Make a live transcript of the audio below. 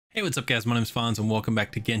Hey, what's up guys? My name is Fonz and welcome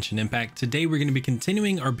back to Genshin Impact. Today we're going to be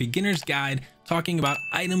continuing our beginner's guide talking about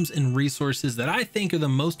items and resources that I think are the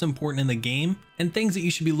most important in the game and things that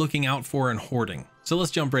you should be looking out for and hoarding. So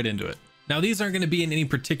let's jump right into it. Now these aren't going to be in any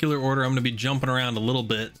particular order. I'm going to be jumping around a little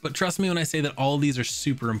bit, but trust me when I say that all of these are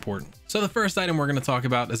super important. So the first item we're going to talk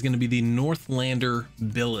about is going to be the Northlander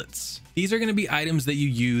billets. These are going to be items that you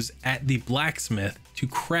use at the blacksmith to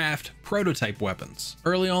craft prototype weapons.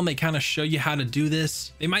 Early on, they kind of show you how to do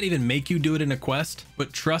this. They might even make you do it in a quest,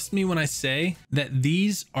 but trust me when I say that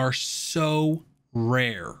these are so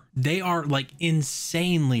rare. They are like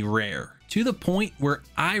insanely rare, to the point where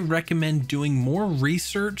I recommend doing more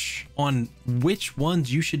research on which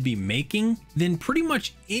ones you should be making than pretty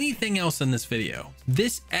much anything else in this video.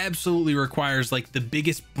 This absolutely requires like the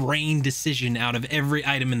biggest brain decision out of every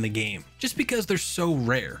item in the game, just because they're so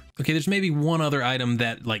rare. Okay, there's maybe one other item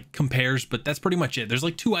that like compares, but that's pretty much it. There's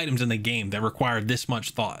like 2 items in the game that require this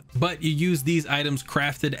much thought, but you use these items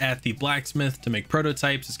crafted at the blacksmith to make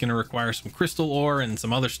prototypes. It's going to require some crystal ore and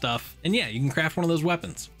some other stuff, and yeah, you can craft one of those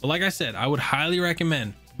weapons. But like I said, I would highly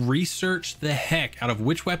recommend research the heck out of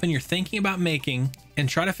which weapon you're thinking about making and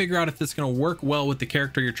try to figure out if it's going to work well with the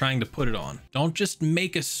character you're trying to put it on. Don't just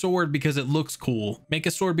make a sword because it looks cool. Make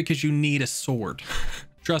a sword because you need a sword.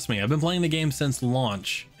 Trust me, I've been playing the game since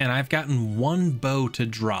launch and I've gotten 1 bow to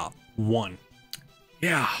drop. 1.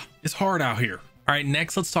 Yeah, it's hard out here. All right,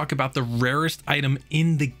 next let's talk about the rarest item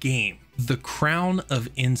in the game, the Crown of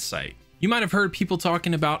Insight. You might have heard people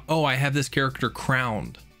talking about, oh, I have this character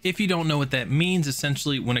crowned. If you don't know what that means,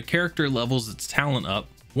 essentially when a character levels its talent up,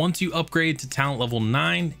 once you upgrade to talent level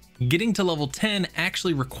 9, getting to level 10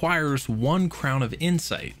 actually requires 1 Crown of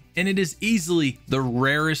Insight, and it is easily the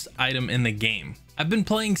rarest item in the game. I've been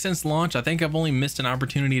playing since launch. I think I've only missed an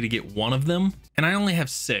opportunity to get 1 of them, and I only have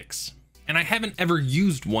 6. And I haven't ever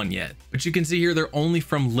used one yet, but you can see here they're only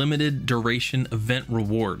from limited duration event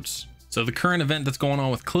rewards. So the current event that's going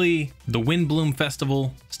on with Klee, the Windbloom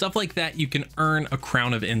Festival, stuff like that, you can earn a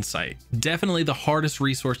Crown of Insight. Definitely the hardest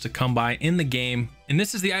resource to come by in the game. And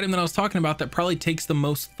this is the item that I was talking about that probably takes the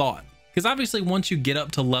most thought. Because obviously once you get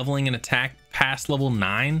up to leveling an attack past level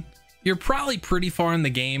 9, you're probably pretty far in the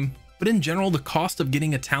game. But in general, the cost of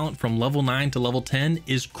getting a talent from level 9 to level 10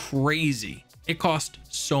 is crazy. It costs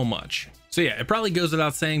so much. So yeah, it probably goes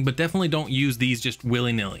without saying, but definitely don't use these just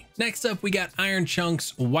willy-nilly. Next up, we got iron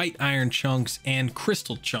chunks, white iron chunks, and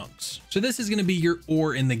crystal chunks. So this is going to be your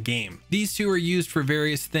ore in the game. These 2 are used for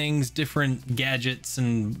various things, different gadgets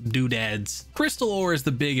and doodads. Crystal ore is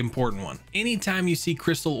the big important one. Anytime you see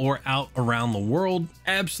crystal ore out around the world,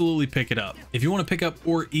 absolutely pick it up. If you want to pick up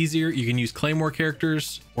ore easier, you can use Claymore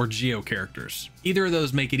characters or Geo characters. Either of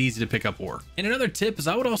those make it easy to pick up ore. And another tip is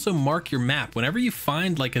I would also mark your map. Whenever you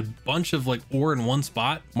find like a bunch of like ore in one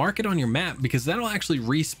spot, mark it on your map because that'll actually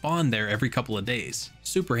respawn there every couple of days.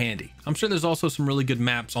 Super handy. I'm sure there's also some really good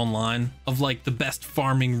maps online of like the best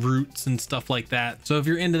farming routes and stuff like that. So if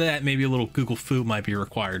you're into that, maybe a little Google Fu might be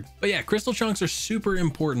required. But yeah, crystal chunks are super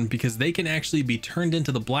important because they can actually be turned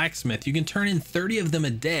into the blacksmith. You can turn in 30 of them a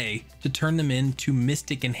day to turn them into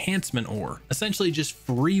mystic enhancement ore, essentially just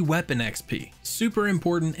free weapon XP. Super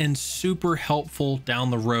important and super helpful down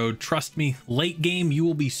the road. Trust me, late game, you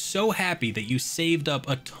will be so happy that you saved up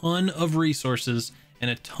a ton of resources and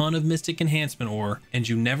a ton of mystic enhancement ore, and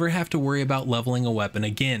you never have to worry about leveling a weapon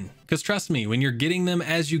again. Because trust me, when you're getting them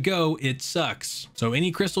as you go, it sucks. So any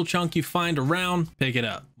crystal chunk you find around, pick it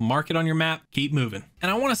up, mark it on your map, keep moving. And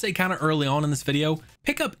I want to say kind of early on in this video,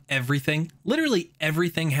 pick up everything. Literally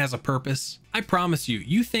everything has a purpose. I promise you,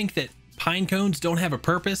 you think that pine cones don't have a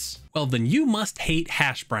purpose? Well, then you must hate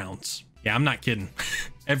hash browns. Yeah, I'm not kidding.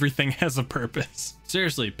 Everything has a purpose.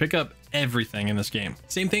 Seriously, pick up everything in this game.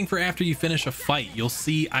 Same thing for after you finish a fight. You'll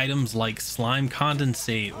see items like slime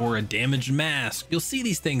condensate or a damaged mask. You'll see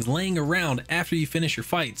these things laying around after you finish your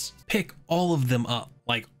fights. Pick all of them up,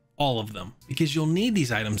 like all of them, because you'll need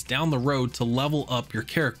these items down the road to level up your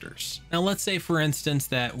characters. Now let's say for instance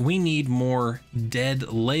that we need more dead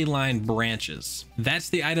leyline branches. That's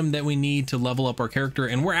the item that we need to level up our character,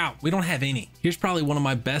 and we're out. We don't have any. Here's probably one of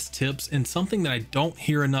my best tips and something that I don't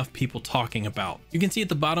hear enough people talking about. You can see at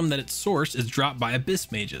the bottom that its source is dropped by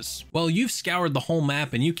abyss mages. Well, you've scoured the whole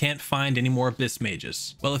map and you can't find any more abyss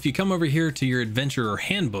mages. Well, if you come over here to your adventurer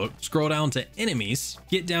handbook, scroll down to enemies,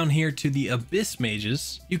 get down here to the abyss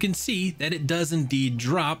mages, you can see that it it does indeed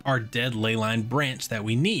drop our dead leyline branch that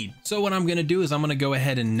we need. So what I'm going to do is I'm going to go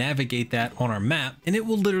ahead and navigate that on our map, and it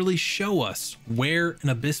will literally show us where an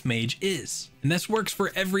abyss mage is. And this works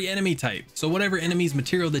for every enemy type. So whatever enemy's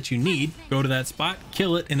material that you need, go to that spot,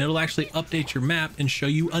 kill it, and it'll actually update your map and show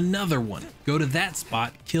you another one. Go to that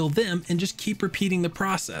spot, kill them, and just keep repeating the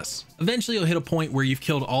process. Eventually you'll hit a point where you've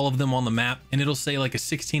killed all of them on the map, and it'll say like a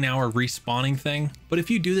 16-hour respawning thing. But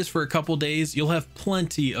if you do this for a couple days, you'll have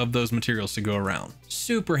plenty of those materials to go around.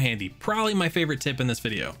 Super handy. Probably my favorite tip in this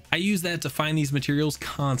video. I use that to find these materials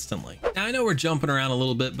constantly. Now I know we're jumping around a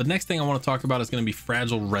little bit, but next thing I want to talk about is going to be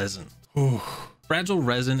fragile resin. Ooh. Fragile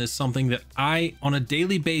resin is something that I, on a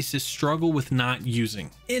daily basis, struggle with not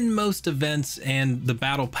using. In most events and the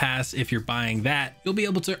battle pass, if you're buying that, you'll be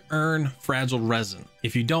able to earn fragile resin.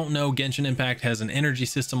 If you don't know, Genshin Impact has an energy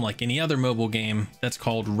system like any other mobile game that's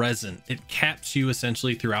called resin. It caps you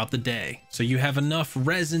essentially throughout the day. So you have enough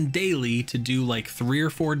resin daily to do like 3 or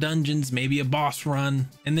 4 dungeons, maybe a boss run,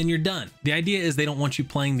 and then you're done. The idea is they don't want you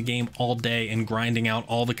playing the game all day and grinding out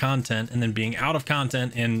all the content and then being out of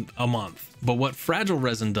content in a month. But what fragile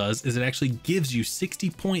resin does is it actually gives you 60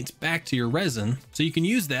 points back to your resin, so you can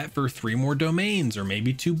use that for 3 more domains or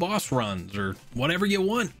maybe 2 boss runs or whatever you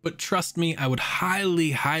want. But trust me, I would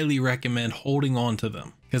highly recommend holding on to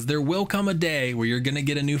them, because there will come a day where you're going to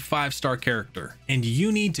get a new 5-star character and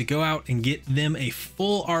you need to go out and get them a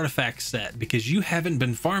full artifact set because you haven't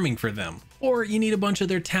been farming for them. Or you need a bunch of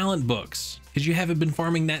their talent books because you haven't been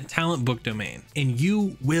farming that talent book domain, and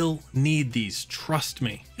you will need these, trust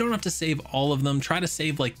me. You don't have to save all of them. Try to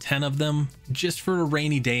save like 10 of them just for a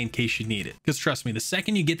rainy day in case you need it, because trust me, the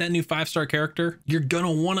second you get that new 5-star character, you're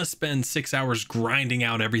gonna want to spend 6 hours grinding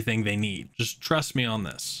out everything they need. Just trust me on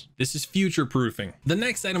this. This is future proofing. The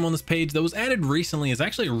next item on this page that was added recently is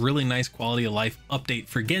actually a really nice quality of life update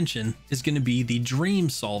for Genshin, is going to be the Dream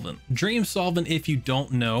Solvent. Dream Solvent, if you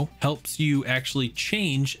don't know, helps you actually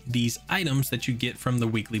change these items that you get from the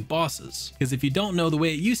weekly bosses. Because if you don't know, the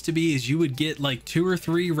way it used to be is you would get like 2 or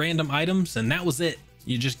 3 random items and that was it.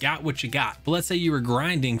 You just got what you got. But let's say you were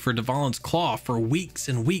grinding for Dvalin's Claw for weeks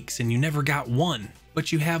and weeks and you never got one,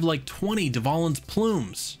 but you have like 20 Dvalin's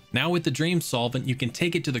Plumes. Now with the Dream Solvent, you can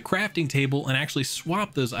take it to the crafting table and actually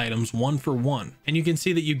swap those items 1 for 1. And you can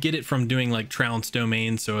see that you get it from doing like Trounce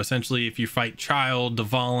domains. So essentially if you fight Child,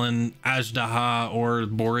 Dvalin, Ajdaha, or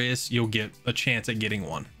Boreas, you'll get a chance at getting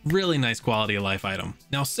one. Really nice quality of life item.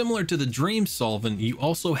 Now similar to the Dream Solvent, you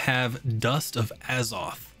also have Dust of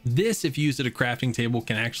Azoth. This, if used at a crafting table,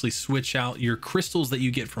 can actually switch out your crystals that you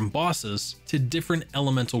get from bosses to different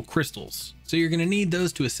elemental crystals. So you're going to need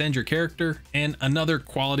those to ascend your character, and another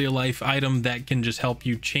quality of life item that can just help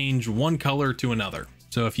you change one color to another.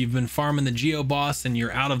 So if you've been farming the Geo boss and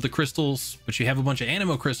you're out of the crystals, but you have a bunch of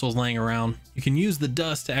Anemo crystals laying around, you can use the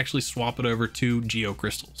dust to actually swap it over to Geo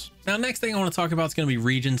crystals. Now, next thing I want to talk about is going to be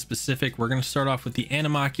region specific. We're going to start off with the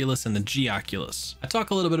Anemoculus and the Geoculus. I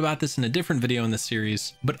talk a little bit about this in a different video in this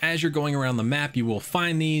series, but as you're going around the map, you will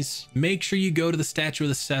find these. Make sure you go to the Statue of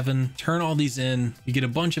the Seven, turn all these in, you get a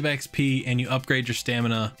bunch of XP and you upgrade your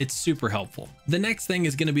stamina. It's super helpful. The next thing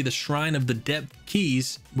is going to be the Shrine of the Depth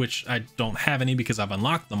keys, which I don't have any because I've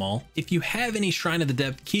unlocked them all. If you have any Shrine of the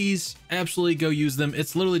Depth keys, absolutely go use them.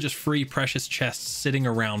 It's literally just free precious chests sitting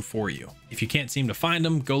around for you. If you can't seem to find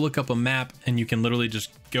them, go look up a map and you can literally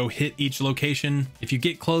just go hit each location. If you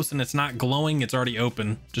get close and it's not glowing, it's already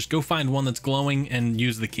open. Just go find one that's glowing and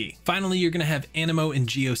use the key. Finally, you're going to have Anemo and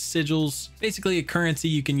Geo sigils, basically a currency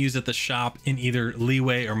you can use at the shop in either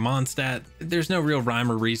Leeway or Mondstadt. There's no real rhyme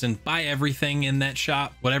or reason. Buy everything in that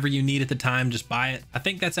shop, whatever you need at the time, just buy it. I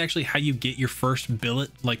think that's actually how you get your first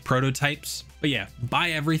billet, like prototypes. But yeah,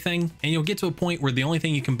 buy everything and you'll get to a point where the only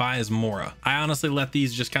thing you can buy is Mora. I honestly let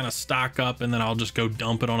these just kind of stock up and then I'll just go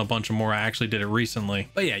dump it on a bunch of Mora. I actually did it recently.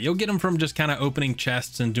 But yeah, you'll get them from just kind of opening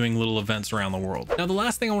chests and doing little events around the world. Now, the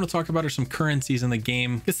last thing I want to talk about are some currencies in the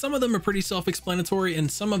game, because some of them are pretty self-explanatory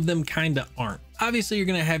and some of them kind of aren't. Obviously, you're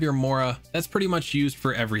going to have your Mora. That's pretty much used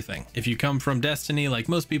for everything. If you come from Destiny, like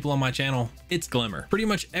most people on my channel, it's Glimmer. Pretty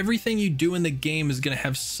much everything you do in the game is going to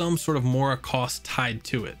have some sort of Mora cost tied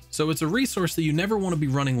to it. So it's a resource that you never want to be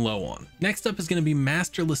running low on. Next up is going to be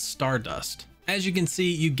Masterless Stardust. As you can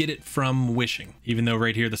see, you get it from wishing, even though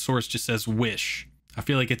right here the source just says wish. I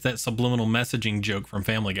feel like it's that subliminal messaging joke from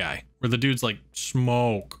Family Guy, where the dude's like,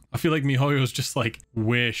 smoke. I feel like MiHoYo's just like,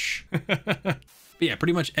 wish. But yeah,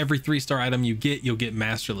 pretty much every 3-star item you get, you'll get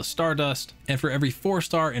Masterless Stardust. And for every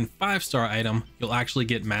 4-star and 5-star item, you'll actually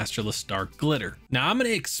get Masterless Star Glitter. Now, I'm going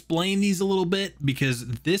to explain these a little bit because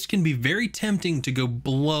this can be very tempting to go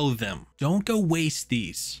blow them. don't go waste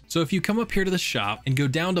these. So if you come up here to the shop and go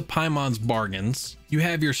down to Paimon's Bargains, you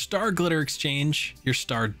have your Star Glitter exchange, your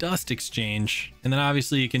Star Dust exchange, and then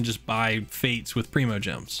obviously you can just buy fates with Primo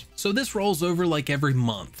Gems. So this rolls over like every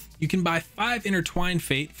month. You can buy 5 Intertwined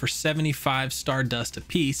Fate for 75 Stardust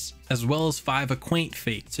apiece, as well as 5 Acquaint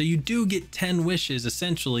Fate. So you do get 10 wishes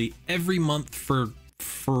essentially every month for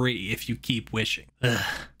free if you keep wishing. Ugh.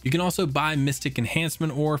 You can also buy Mystic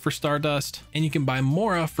Enhancement Ore for Stardust, and you can buy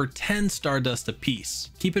Mora for 10 Stardust apiece.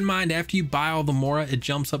 Keep in mind, after you buy all the Mora, it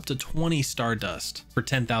jumps up to 20 Stardust for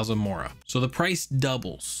 10,000 Mora. So the price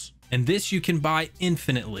doubles. And this you can buy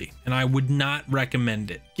infinitely, and I would not recommend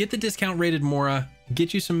it. Get the discount rated Mora,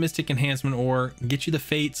 get you some Mystic Enhancement Ore, get you the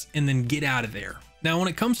Fates, and then get out of there. Now, when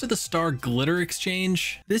it comes to the Star Glitter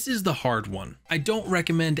exchange, this is the hard one. I don't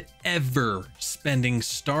recommend ever spending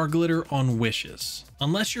Star Glitter on wishes.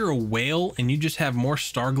 Unless you're a whale and you just have more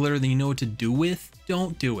Star Glitter than you know what to do with,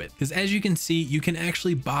 don't do it. Because as you can see, you can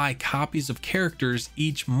actually buy copies of characters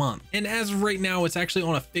each month. And as of right now, it's actually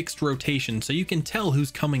on a fixed rotation, so you can tell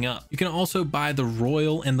who's coming up. You can also buy the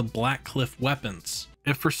Royal and the Black Cliff weapons.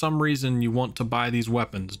 If for some reason you want to buy these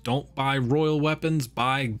weapons, don't buy Royal weapons,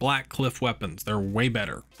 buy Black Cliff weapons. They're way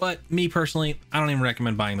better. But me personally, I don't even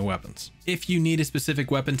recommend buying the weapons. If you need a specific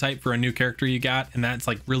weapon type for a new character you got and that's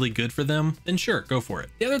like really good for them, then sure, go for it.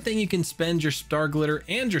 The other thing you can spend your Star Glitter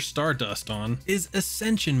and your Stardust on is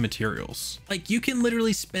Ascension materials. Like you can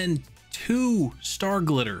literally spend 2 Star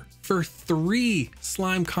Glitter for 3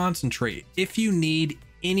 Slime Concentrate. If you need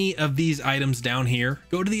any of these items down here,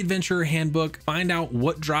 go to the Adventurer Handbook, find out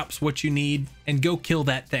what drops what you need, and go kill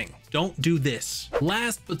that thing. Don't do this.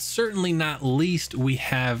 Last but certainly not least, we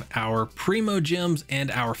have our Primo Gems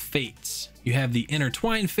and our Fates. You have the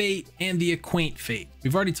Intertwined Fate and the Acquaint Fate.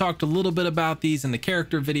 We've already talked a little bit about these in the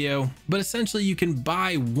character video, but essentially you can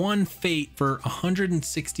buy 1 Fate for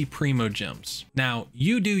 160 Primo Gems. Now,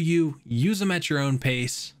 you do you, use them at your own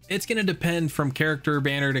pace. It's going to depend from character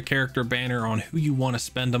banner to character banner on who you want to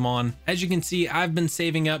spend them on. As you can see, I've been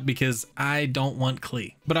saving up because I don't want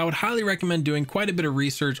Klee, but I would highly recommend doing quite a bit of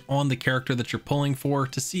research on the character that you're pulling for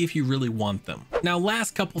to see if you really want them. Now,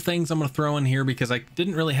 last couple things I'm going to throw in here because I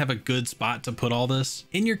didn't really have a good spot to put all this.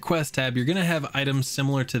 In your quest tab, you're going to have items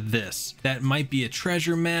similar to this. That might be a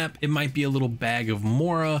treasure map. It might be a little bag of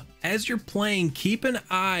Mora. As you're playing, keep an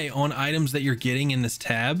eye on items that you're getting in this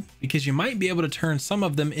tab because you might be able to turn some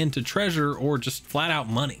of them into treasure or just flat out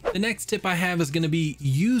money. The next tip I have is going to be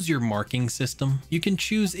use your marking system. You can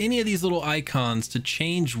choose any of these little icons to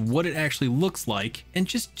change what it actually looks like and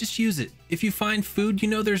just use it. If you find food, you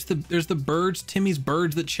know there's the birds, Timmy's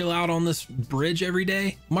birds that chill out on this bridge every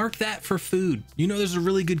day. Mark that for food. You know there's a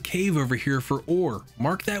really good cave over here for ore.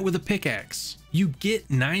 Mark that with a pickaxe. You get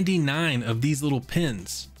 99 of these little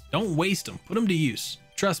pins. Don't waste them. Put them to use.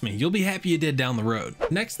 Trust me, you'll be happy you did down the road.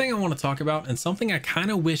 Next thing I want to talk about, and something I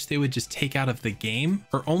kind of wish they would just take out of the game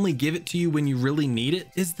or only give it to you when you really need it,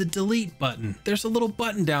 is the delete button. There's a little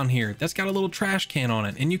button down here that's got a little trash can on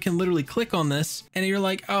it, and you can literally click on this and you're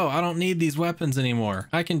like, oh, I don't need these weapons anymore.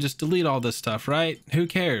 I can just delete all this stuff, right? Who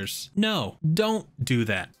cares? No, don't do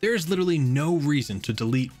that. There's literally no reason to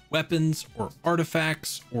delete weapons or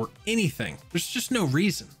artifacts or anything. There's just no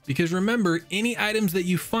reason, because remember, any items that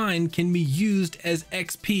you find can be used as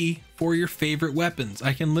XP for your favorite weapons.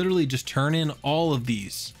 I can literally just turn in all of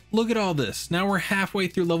these. Look at all this. Now we're halfway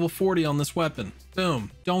through level 40 on this weapon.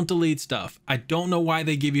 Boom. Don't delete stuff. I don't know why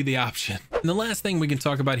they give you the option. And the last thing we can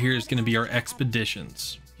talk about here is going to be our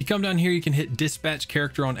expeditions. You come down here, you can hit dispatch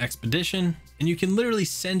character on expedition, and you can literally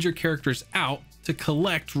send your characters out to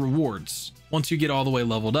collect rewards. Once you get all the way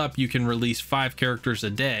leveled up, you can release 5 characters a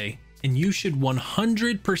day, and you should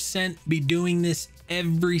 100% be doing this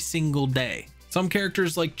every single day. Some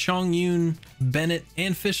characters like Chongyun, Bennett,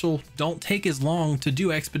 and Fischl don't take as long to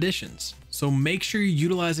do expeditions. So make sure you're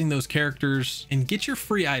utilizing those characters and get your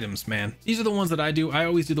free items, man. These are the ones that I do. I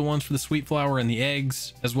always do the ones for the sweet flour and the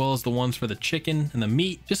eggs, as well as the ones for the chicken and the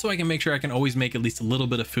meat, just so I can make sure I can always make at least a little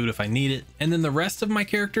bit of food if I need it. And then the rest of my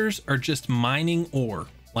characters are just mining ore.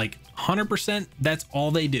 Like 100%, that's all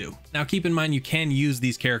they do. Now keep in mind, you can use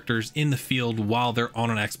these characters in the field while they're on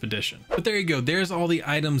an expedition. But there you go, there's all the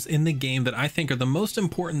items in the game that I think are the most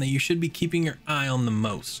important, that you should be keeping your eye on the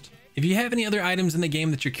most. If you have any other items in the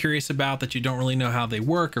game that you're curious about that you don't really know how they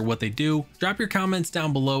work or what they do, drop your comments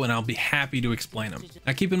down below and I'll be happy to explain them.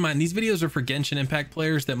 Now keep in mind, these videos are for Genshin Impact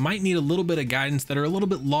players that might need a little bit of guidance, that are a little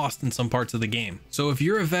bit lost in some parts of the game. So if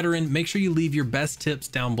you're a veteran, make sure you leave your best tips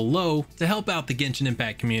down below to help out the Genshin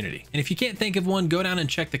Impact community. And if you can't think of one, go down and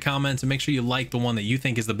check the comments and make sure you like the one that you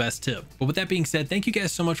think is the best tip. But with that being said, thank you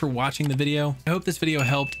guys so much for watching the video. I hope this video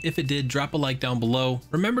helped. If it did, drop a like down below.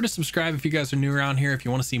 Remember to subscribe if you guys are new around here, if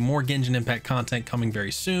you want to see more Genshin Impact content coming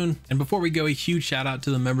very soon. And before we go, a huge shout out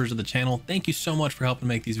to the members of the channel. Thank you so much for helping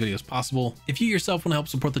make these videos possible. If you yourself want to help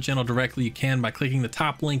support the channel directly, you can by clicking the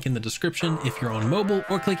top link in the description if you're on mobile,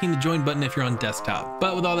 or clicking the join button if you're on desktop.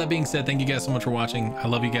 But with all that being said, thank you guys so much for watching. I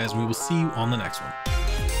love you guys, and we will see you on the next one.